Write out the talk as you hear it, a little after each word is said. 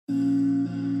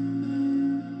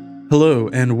Hello,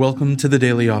 and welcome to the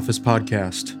Daily Office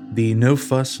Podcast, the No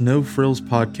Fuss, No Frills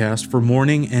podcast for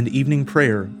morning and evening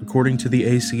prayer, according to the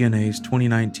ACNA's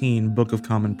 2019 Book of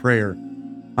Common Prayer.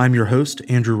 I'm your host,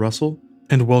 Andrew Russell,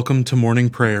 and welcome to morning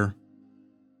prayer.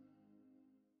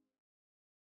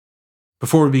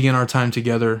 Before we begin our time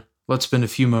together, let's spend a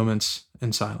few moments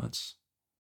in silence.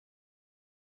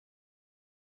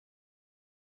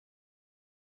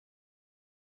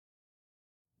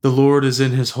 The Lord is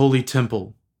in his holy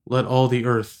temple. Let all the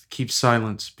earth keep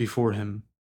silence before him.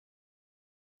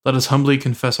 Let us humbly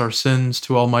confess our sins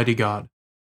to Almighty God.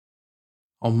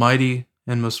 Almighty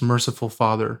and most merciful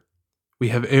Father, we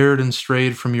have erred and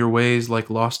strayed from your ways like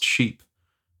lost sheep.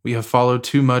 We have followed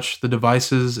too much the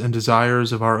devices and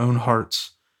desires of our own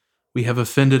hearts. We have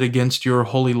offended against your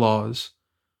holy laws.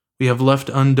 We have left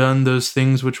undone those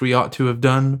things which we ought to have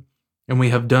done, and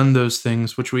we have done those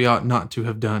things which we ought not to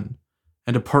have done.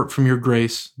 And apart from your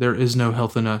grace, there is no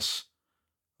health in us.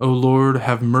 O Lord,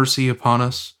 have mercy upon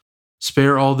us.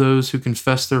 Spare all those who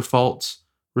confess their faults.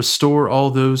 Restore all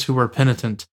those who are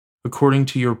penitent, according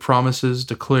to your promises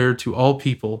declared to all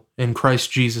people in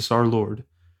Christ Jesus our Lord.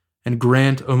 And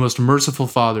grant, O most merciful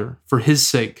Father, for his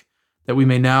sake, that we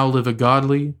may now live a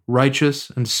godly,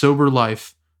 righteous, and sober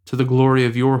life to the glory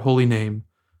of your holy name.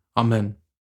 Amen.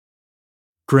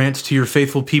 Grant to your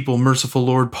faithful people, merciful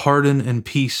Lord, pardon and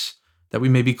peace, that we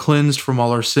may be cleansed from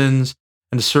all our sins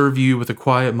and serve you with a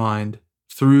quiet mind,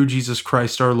 through Jesus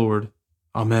Christ our Lord.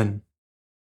 Amen.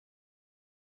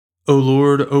 O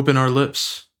Lord, open our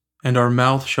lips, and our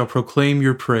mouth shall proclaim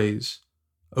your praise.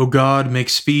 O God, make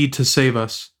speed to save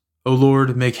us. O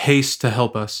Lord, make haste to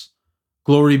help us.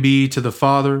 Glory be to the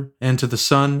Father, and to the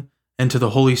Son, and to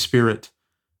the Holy Spirit,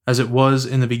 as it was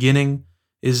in the beginning,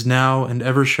 is now, and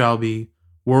ever shall be,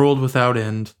 world without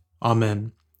end.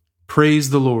 Amen. Praise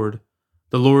the Lord.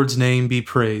 The Lord's name be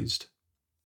praised.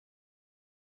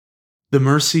 The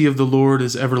mercy of the Lord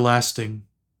is everlasting.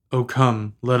 O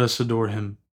come, let us adore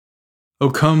him. O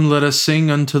come, let us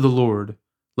sing unto the Lord.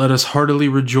 Let us heartily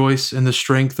rejoice in the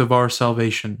strength of our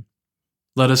salvation.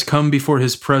 Let us come before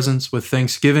his presence with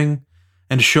thanksgiving,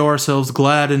 and show ourselves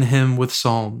glad in him with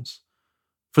psalms.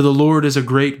 For the Lord is a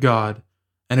great God,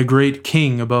 and a great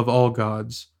King above all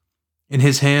gods. In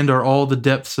his hand are all the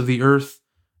depths of the earth,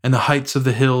 and the heights of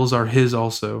the hills are his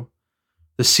also.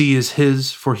 The sea is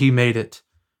his, for he made it,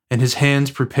 and his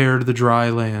hands prepared the dry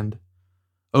land.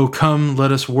 O come,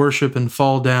 let us worship and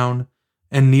fall down,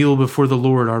 and kneel before the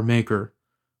Lord our Maker.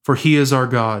 For he is our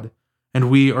God, and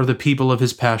we are the people of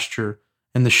his pasture,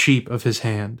 and the sheep of his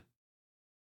hand.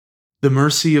 The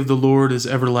mercy of the Lord is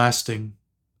everlasting.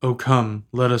 O come,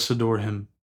 let us adore him.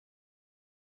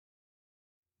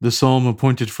 The psalm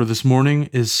appointed for this morning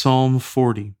is Psalm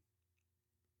 40.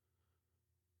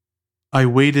 I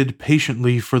waited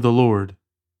patiently for the Lord,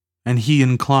 and he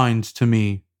inclined to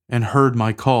me and heard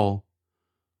my call.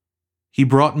 He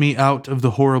brought me out of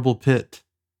the horrible pit,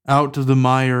 out of the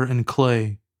mire and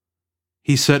clay.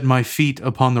 He set my feet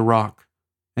upon the rock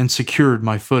and secured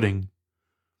my footing.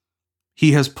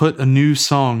 He has put a new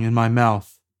song in my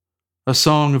mouth, a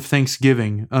song of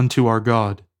thanksgiving unto our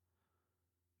God.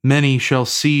 Many shall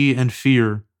see and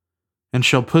fear, and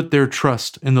shall put their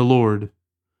trust in the Lord.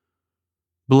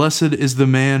 Blessed is the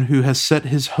man who has set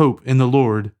his hope in the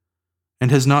Lord,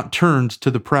 and has not turned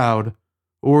to the proud,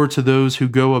 or to those who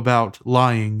go about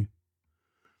lying.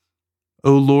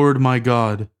 O Lord my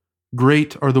God,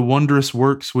 great are the wondrous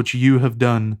works which you have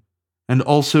done, and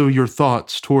also your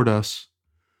thoughts toward us.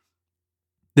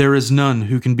 There is none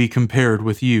who can be compared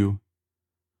with you.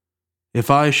 If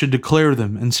I should declare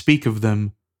them and speak of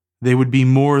them, they would be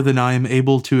more than I am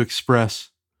able to express.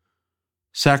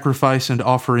 Sacrifice and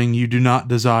offering you do not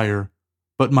desire,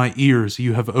 but my ears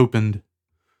you have opened.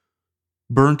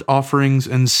 Burnt offerings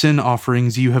and sin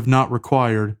offerings you have not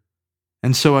required.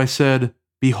 And so I said,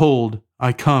 Behold,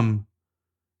 I come.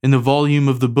 In the volume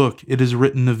of the book it is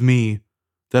written of me,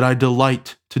 that I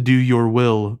delight to do your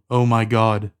will, O my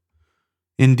God.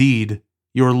 Indeed,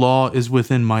 your law is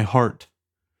within my heart.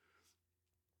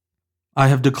 I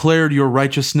have declared your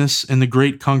righteousness in the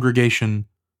great congregation.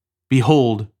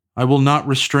 Behold, I will not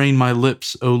restrain my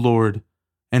lips, O Lord,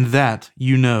 and that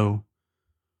you know.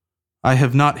 I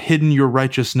have not hidden your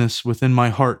righteousness within my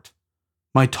heart.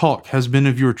 My talk has been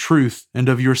of your truth and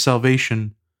of your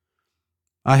salvation.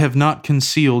 I have not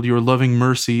concealed your loving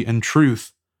mercy and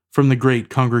truth from the great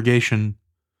congregation.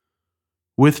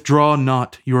 Withdraw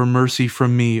not your mercy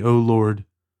from me, O Lord.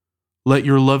 Let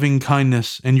your loving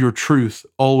kindness and your truth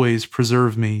always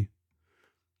preserve me.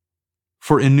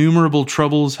 For innumerable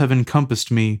troubles have encompassed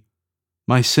me.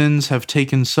 My sins have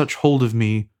taken such hold of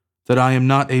me that I am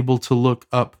not able to look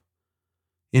up.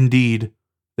 Indeed,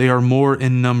 they are more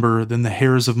in number than the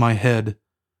hairs of my head,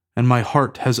 and my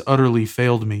heart has utterly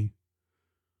failed me.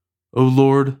 O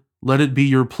Lord, let it be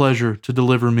your pleasure to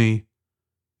deliver me.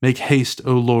 Make haste,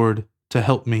 O Lord, to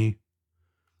help me.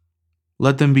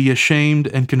 Let them be ashamed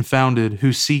and confounded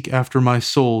who seek after my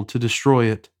soul to destroy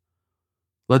it.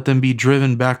 Let them be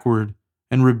driven backward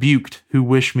and rebuked who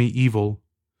wish me evil.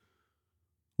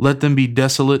 Let them be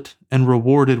desolate and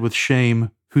rewarded with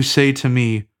shame who say to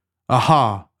me,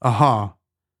 Aha, aha.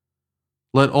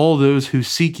 Let all those who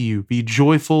seek you be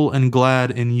joyful and glad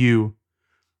in you.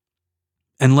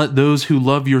 And let those who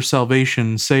love your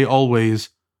salvation say always,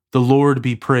 The Lord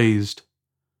be praised.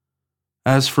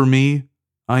 As for me,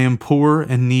 I am poor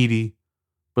and needy,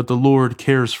 but the Lord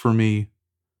cares for me.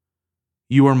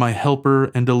 You are my helper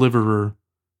and deliverer.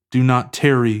 Do not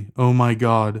tarry, O my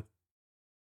God.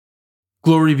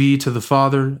 Glory be to the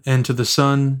Father, and to the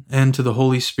Son, and to the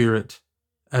Holy Spirit,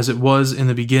 as it was in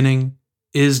the beginning,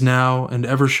 is now, and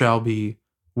ever shall be,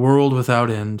 world without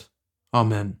end.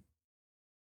 Amen.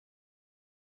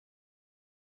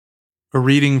 A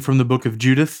reading from the book of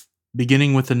Judith,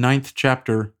 beginning with the 9th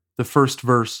chapter, the first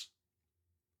verse.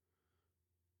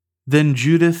 Then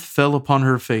Judith fell upon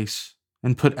her face,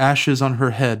 and put ashes on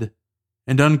her head,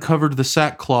 and uncovered the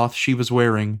sackcloth she was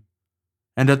wearing.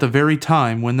 And at the very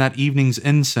time when that evening's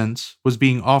incense was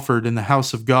being offered in the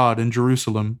house of God in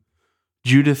Jerusalem,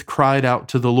 Judith cried out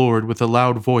to the Lord with a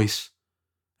loud voice,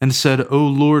 and said, O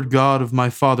Lord God of my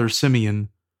father Simeon,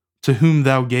 to whom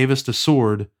thou gavest a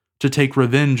sword, to take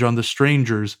revenge on the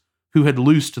strangers who had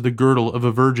loosed the girdle of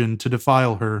a virgin to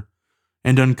defile her,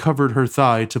 and uncovered her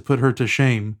thigh to put her to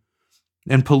shame,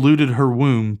 and polluted her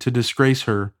womb to disgrace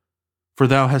her. For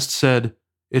thou hast said,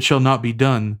 It shall not be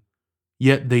done,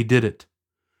 yet they did it.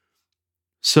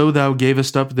 So thou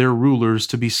gavest up their rulers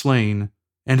to be slain,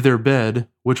 and their bed,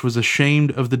 which was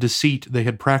ashamed of the deceit they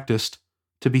had practiced,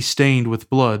 to be stained with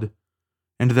blood.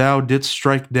 And thou didst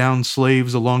strike down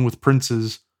slaves along with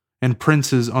princes, and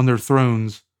princes on their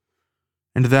thrones.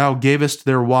 And thou gavest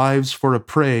their wives for a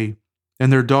prey,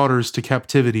 and their daughters to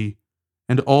captivity,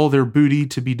 and all their booty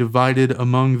to be divided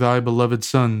among thy beloved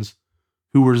sons,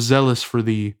 who were zealous for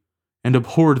thee, and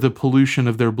abhorred the pollution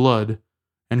of their blood,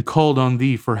 and called on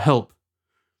thee for help.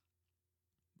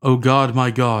 O God,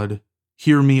 my God,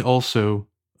 hear me also,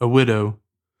 a widow.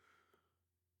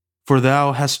 For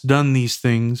thou hast done these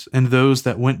things, and those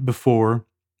that went before,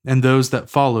 and those that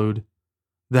followed.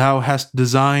 Thou hast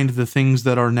designed the things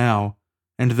that are now,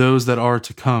 and those that are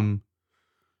to come.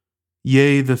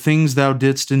 Yea, the things thou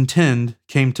didst intend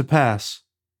came to pass,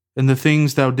 and the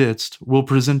things thou didst will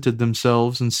presented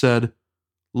themselves and said,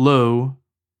 Lo,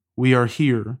 we are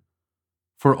here.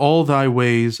 For all thy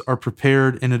ways are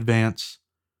prepared in advance,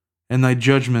 and thy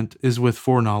judgment is with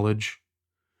foreknowledge.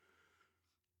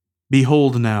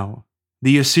 Behold now,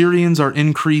 the Assyrians are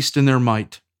increased in their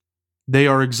might. They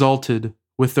are exalted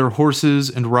with their horses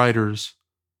and riders.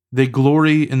 They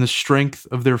glory in the strength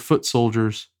of their foot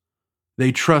soldiers.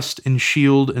 They trust in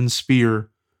shield and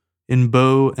spear, in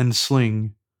bow and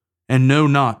sling, and know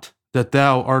not that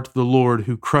thou art the Lord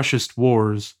who crushest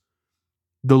wars.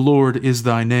 The Lord is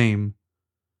thy name.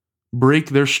 Break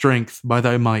their strength by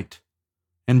thy might,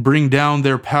 and bring down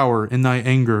their power in thy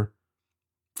anger.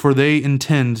 For they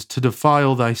intend to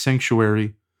defile thy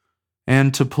sanctuary,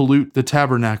 and to pollute the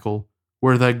tabernacle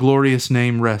where thy glorious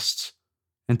name rests,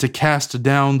 and to cast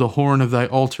down the horn of thy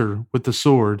altar with the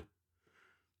sword.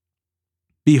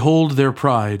 Behold their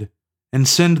pride, and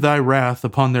send thy wrath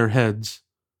upon their heads.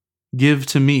 Give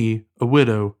to me, a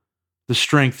widow, the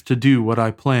strength to do what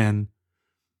I plan.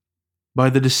 By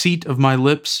the deceit of my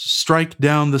lips, strike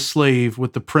down the slave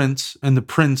with the prince, and the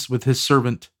prince with his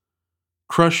servant.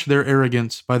 Crush their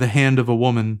arrogance by the hand of a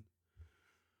woman.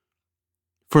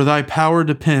 For thy power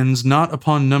depends not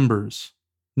upon numbers,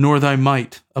 nor thy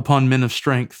might upon men of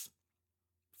strength.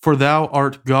 For thou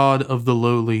art God of the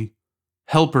lowly,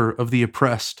 helper of the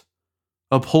oppressed,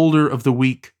 upholder of the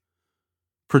weak,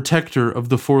 protector of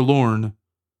the forlorn,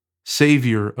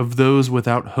 Savior of those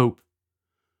without hope.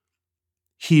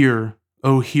 Hear,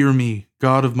 O hear me,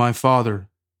 God of my father,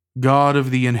 God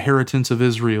of the inheritance of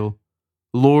Israel,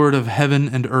 Lord of heaven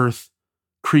and earth,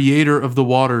 Creator of the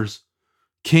waters,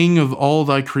 King of all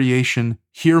thy creation,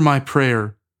 hear my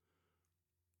prayer.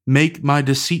 Make my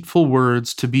deceitful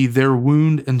words to be their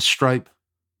wound and stripe,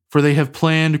 for they have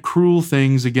planned cruel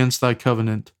things against thy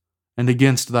covenant, and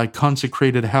against thy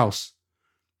consecrated house,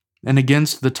 and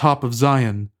against the top of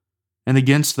Zion, and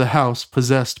against the house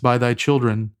possessed by thy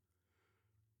children.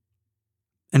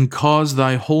 And cause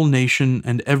thy whole nation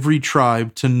and every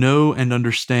tribe to know and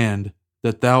understand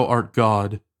that thou art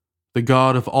God, the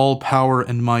God of all power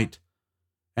and might,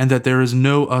 and that there is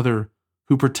no other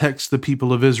who protects the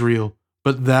people of Israel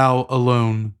but thou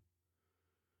alone.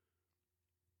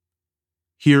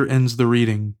 Here ends the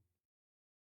reading.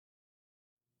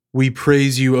 We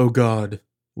praise you, O God.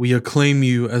 We acclaim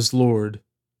you as Lord.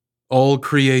 All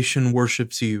creation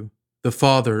worships you, the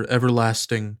Father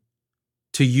everlasting.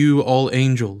 To you all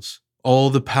angels, all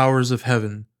the powers of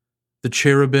heaven, the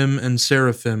cherubim and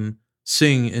seraphim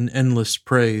sing in endless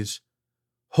praise.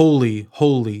 Holy,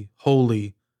 holy,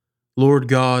 holy, Lord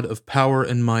God of power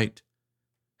and might.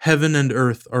 Heaven and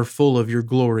earth are full of your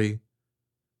glory.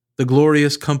 The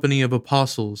glorious company of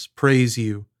apostles praise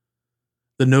you.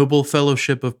 The noble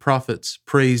fellowship of prophets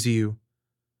praise you.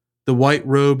 The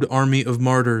white-robed army of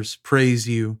martyrs praise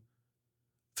you.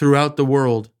 Throughout the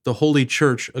world, the Holy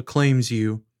Church acclaims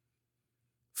you.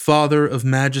 Father of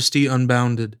majesty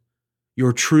unbounded,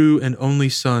 your true and only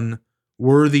Son,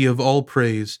 worthy of all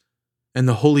praise, and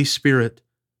the Holy Spirit,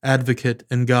 advocate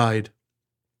and guide.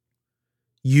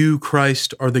 You,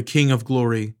 Christ, are the King of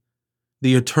glory,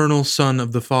 the eternal Son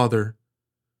of the Father.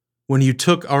 When you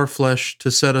took our flesh to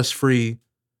set us free,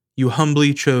 you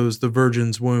humbly chose the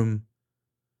Virgin's womb.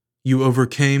 You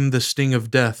overcame the sting of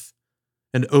death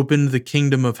and opened the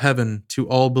kingdom of heaven to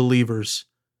all believers.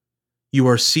 You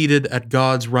are seated at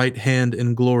God's right hand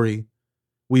in glory.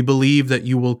 We believe that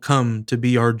you will come to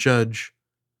be our judge.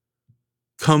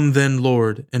 Come then,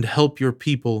 Lord, and help your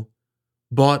people,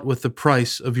 bought with the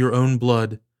price of your own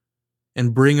blood,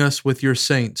 and bring us with your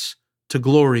saints to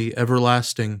glory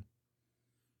everlasting.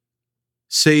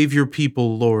 Save your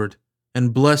people, Lord,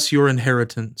 and bless your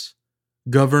inheritance.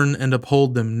 Govern and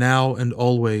uphold them now and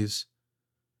always.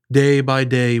 Day by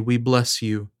day we bless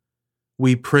you.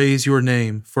 We praise your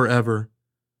name forever.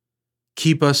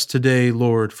 Keep us today,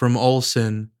 Lord, from all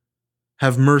sin.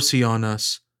 Have mercy on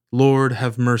us, Lord,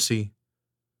 have mercy.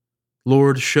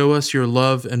 Lord, show us your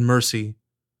love and mercy,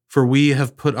 for we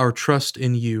have put our trust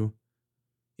in you.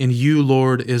 In you,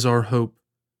 Lord, is our hope.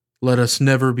 Let us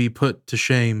never be put to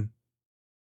shame.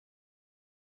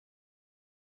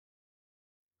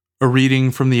 A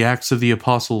reading from the Acts of the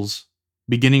Apostles,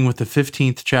 beginning with the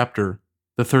 15th chapter,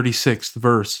 the 36th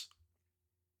verse.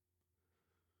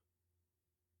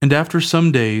 And after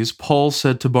some days, Paul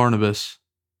said to Barnabas,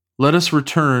 "Let us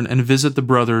return and visit the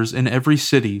brothers in every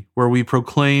city where we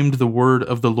proclaimed the word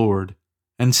of the Lord,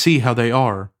 and see how they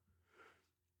are."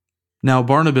 Now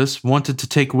Barnabas wanted to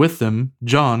take with them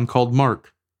John called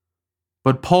Mark.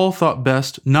 But Paul thought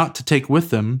best not to take with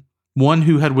them one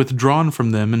who had withdrawn from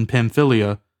them in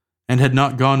Pamphylia, and had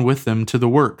not gone with them to the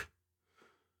work.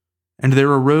 And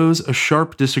there arose a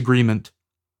sharp disagreement,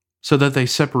 so that they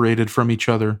separated from each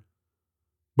other.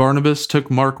 Barnabas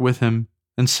took Mark with him,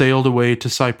 and sailed away to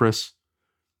Cyprus.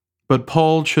 But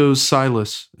Paul chose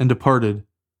Silas and departed,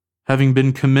 having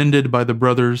been commended by the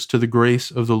brothers to the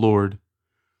grace of the Lord.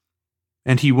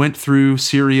 And he went through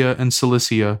Syria and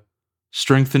Cilicia,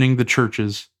 strengthening the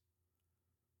churches.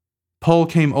 Paul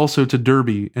came also to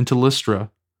Derbe and to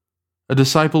Lystra. A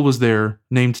disciple was there,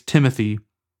 named Timothy,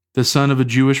 the son of a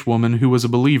Jewish woman who was a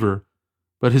believer,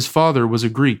 but his father was a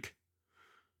Greek.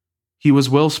 He was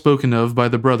well spoken of by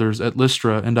the brothers at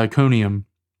Lystra and Iconium.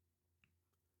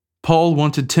 Paul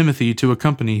wanted Timothy to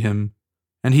accompany him,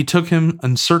 and he took him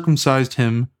and circumcised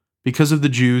him because of the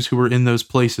Jews who were in those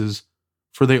places,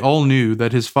 for they all knew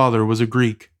that his father was a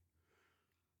Greek.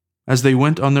 As they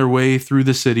went on their way through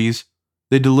the cities,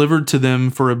 they delivered to them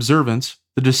for observance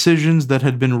the decisions that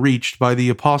had been reached by the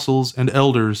apostles and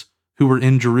elders who were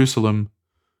in Jerusalem.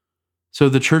 So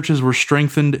the churches were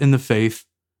strengthened in the faith,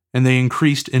 and they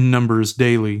increased in numbers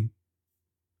daily.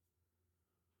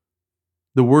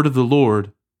 The word of the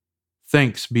Lord.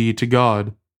 Thanks be to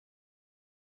God.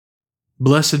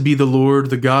 Blessed be the Lord,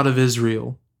 the God of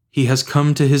Israel. He has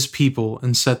come to his people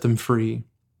and set them free.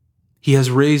 He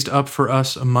has raised up for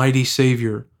us a mighty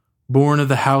Savior, born of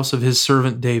the house of his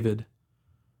servant David.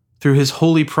 Through his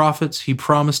holy prophets he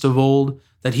promised of old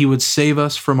that he would save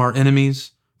us from our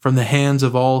enemies, from the hands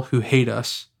of all who hate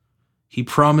us. He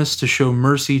promised to show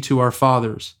mercy to our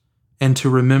fathers, and to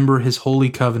remember his holy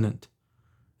covenant.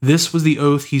 This was the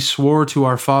oath he swore to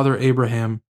our father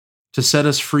Abraham, to set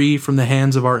us free from the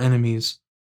hands of our enemies,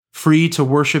 free to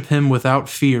worship him without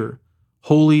fear,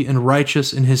 holy and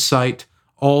righteous in his sight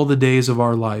all the days of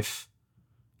our life.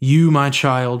 You, my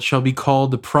child, shall be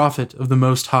called the prophet of the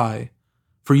Most High,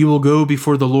 for you will go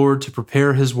before the Lord to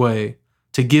prepare his way,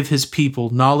 to give his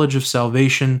people knowledge of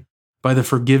salvation by the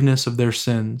forgiveness of their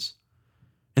sins.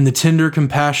 In the tender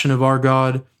compassion of our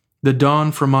God, the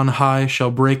dawn from on high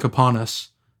shall break upon us,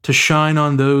 to shine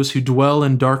on those who dwell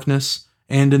in darkness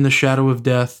and in the shadow of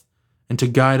death, and to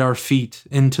guide our feet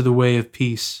into the way of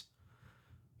peace.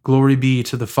 Glory be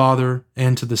to the Father,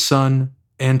 and to the Son,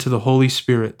 and to the Holy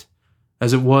Spirit,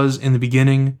 as it was in the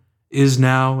beginning, is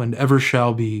now, and ever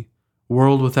shall be,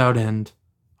 world without end.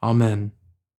 Amen.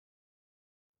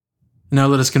 Now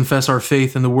let us confess our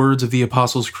faith in the words of the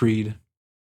Apostles' Creed.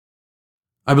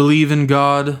 I believe in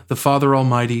God, the Father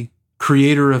Almighty,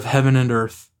 creator of heaven and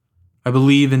earth. I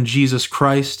believe in Jesus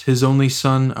Christ, his only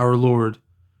Son, our Lord.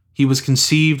 He was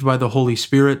conceived by the Holy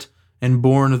Spirit and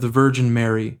born of the Virgin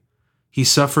Mary. He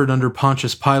suffered under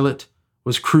Pontius Pilate,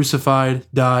 was crucified,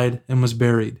 died, and was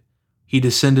buried. He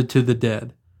descended to the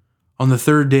dead. On the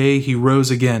third day he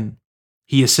rose again.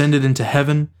 He ascended into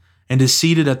heaven and is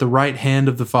seated at the right hand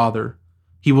of the Father.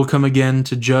 He will come again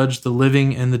to judge the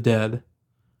living and the dead.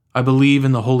 I believe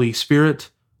in the Holy Spirit,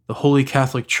 the Holy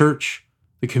Catholic Church,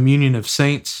 the communion of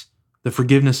saints, the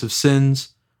forgiveness of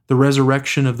sins, the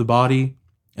resurrection of the body,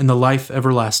 and the life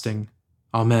everlasting.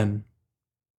 Amen.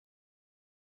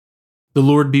 The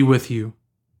Lord be with you,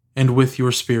 and with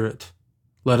your spirit.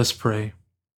 Let us pray.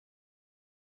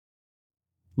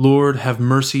 Lord, have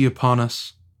mercy upon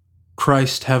us.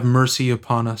 Christ, have mercy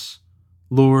upon us.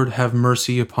 Lord, have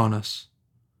mercy upon us.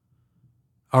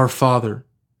 Our Father,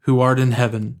 who art in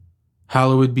heaven,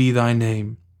 hallowed be thy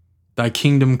name. Thy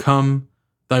kingdom come,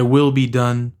 thy will be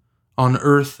done, on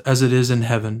earth as it is in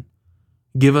heaven.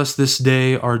 Give us this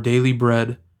day our daily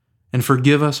bread, and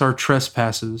forgive us our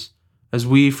trespasses, as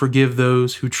we forgive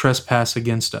those who trespass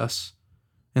against us.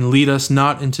 And lead us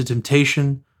not into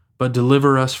temptation, but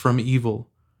deliver us from evil.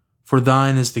 For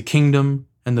thine is the kingdom,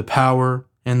 and the power,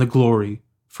 and the glory,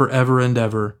 forever and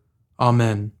ever.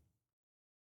 Amen.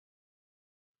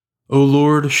 O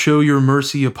Lord, show your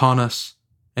mercy upon us,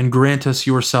 and grant us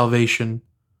your salvation.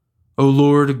 O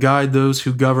Lord, guide those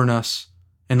who govern us,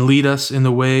 and lead us in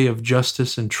the way of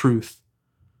justice and truth.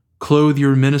 Clothe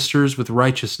your ministers with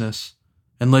righteousness,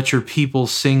 and let your people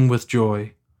sing with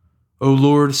joy. O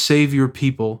Lord, save your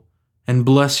people, and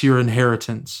bless your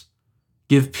inheritance.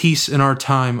 Give peace in our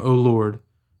time, O Lord,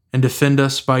 and defend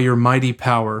us by your mighty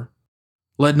power.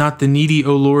 Let not the needy,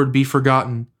 O Lord, be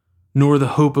forgotten, nor the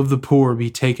hope of the poor be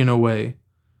taken away.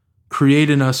 Create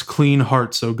in us clean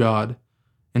hearts, O God,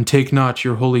 and take not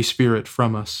your Holy Spirit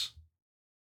from us.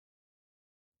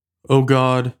 O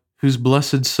God, whose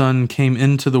blessed Son came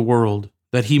into the world,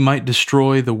 that he might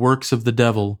destroy the works of the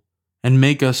devil, and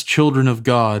make us children of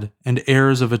God and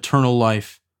heirs of eternal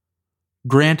life,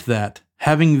 grant that,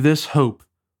 having this hope,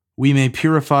 we may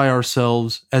purify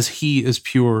ourselves as he is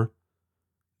pure,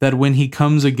 that when he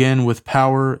comes again with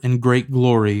power and great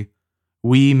glory,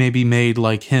 we may be made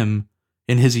like him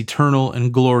in his eternal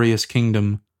and glorious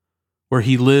kingdom, where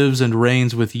he lives and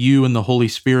reigns with you in the Holy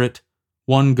Spirit,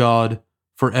 one God,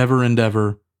 forever and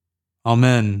ever.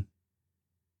 Amen.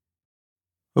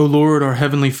 O Lord, our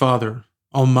heavenly Father,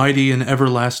 almighty and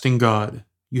everlasting God,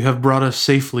 you have brought us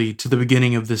safely to the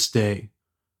beginning of this day.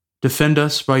 Defend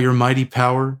us by your mighty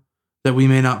power, that we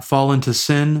may not fall into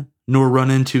sin nor run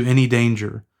into any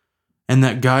danger, and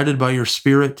that guided by your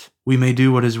Spirit we may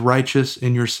do what is righteous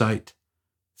in your sight.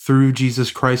 Through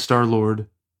Jesus Christ our Lord.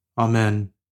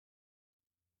 Amen.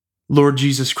 Lord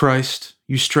Jesus Christ,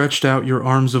 you stretched out your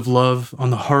arms of love on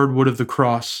the hard wood of the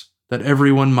cross, that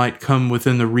everyone might come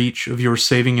within the reach of your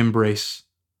saving embrace.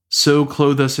 So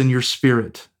clothe us in your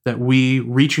Spirit, that we,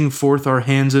 reaching forth our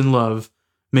hands in love,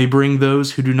 may bring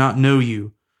those who do not know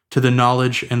you to the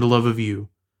knowledge and love of you,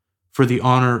 for the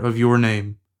honor of your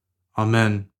name.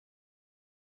 Amen.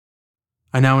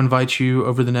 I now invite you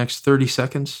over the next 30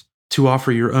 seconds to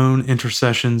offer your own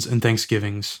intercessions and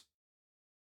thanksgivings.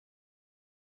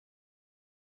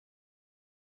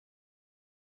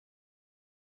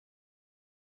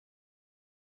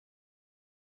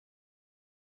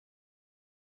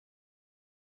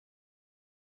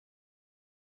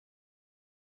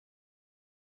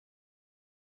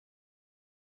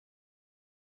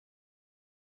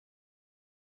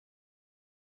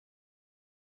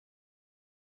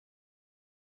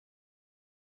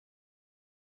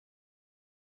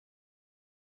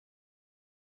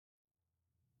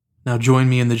 Now join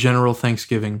me in the general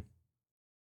thanksgiving.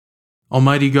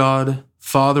 Almighty God,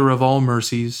 Father of all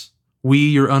mercies, we,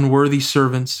 your unworthy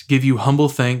servants, give you humble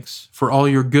thanks for all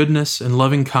your goodness and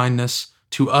loving kindness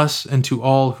to us and to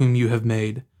all whom you have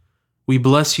made. We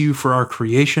bless you for our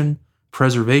creation,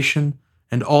 preservation,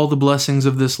 and all the blessings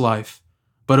of this life,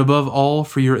 but above all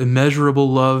for your immeasurable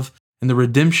love and the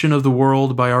redemption of the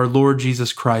world by our Lord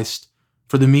Jesus Christ,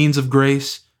 for the means of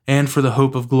grace and for the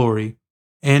hope of glory.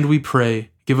 And we pray,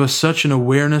 give us such an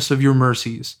awareness of your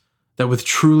mercies, that with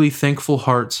truly thankful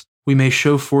hearts we may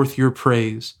show forth your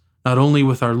praise, not only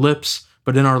with our lips,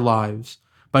 but in our lives,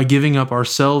 by giving up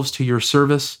ourselves to your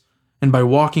service and by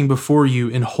walking before you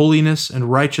in holiness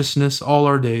and righteousness all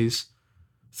our days.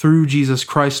 Through Jesus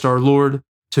Christ our Lord,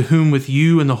 to whom with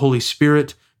you and the Holy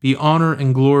Spirit be honor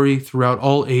and glory throughout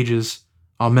all ages.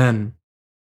 Amen.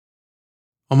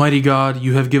 Almighty God,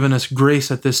 you have given us grace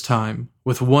at this time,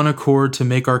 with one accord to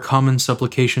make our common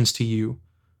supplications to you.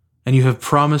 And you have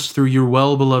promised through your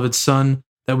well-beloved Son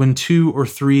that when 2 or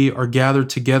 3 are gathered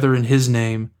together in his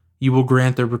name, you will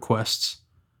grant their requests.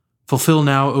 Fulfill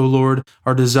now, O Lord,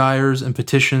 our desires and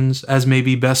petitions as may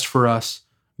be best for us,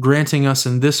 granting us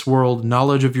in this world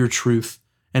knowledge of your truth,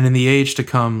 and in the age to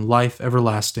come life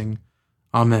everlasting.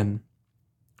 Amen.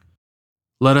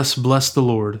 Let us bless the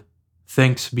Lord.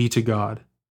 Thanks be to God.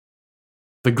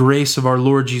 The grace of our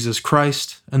Lord Jesus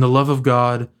Christ, and the love of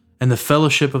God, and the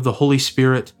fellowship of the Holy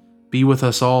Spirit be with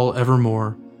us all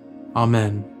evermore.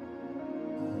 Amen.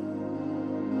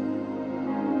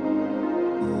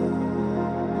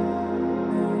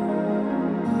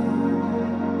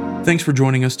 Thanks for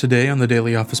joining us today on the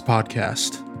Daily Office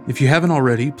Podcast. If you haven't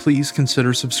already, please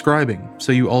consider subscribing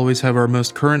so you always have our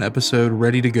most current episode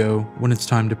ready to go when it's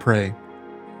time to pray.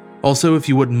 Also, if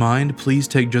you wouldn't mind, please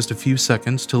take just a few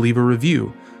seconds to leave a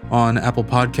review on Apple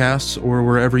Podcasts or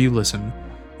wherever you listen.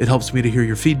 It helps me to hear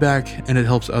your feedback, and it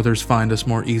helps others find us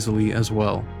more easily as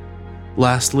well.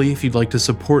 Lastly, if you'd like to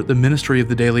support the ministry of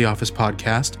the Daily Office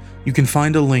Podcast, you can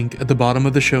find a link at the bottom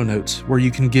of the show notes where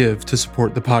you can give to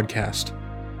support the podcast.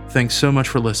 Thanks so much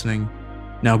for listening.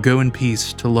 Now go in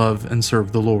peace to love and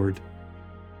serve the Lord.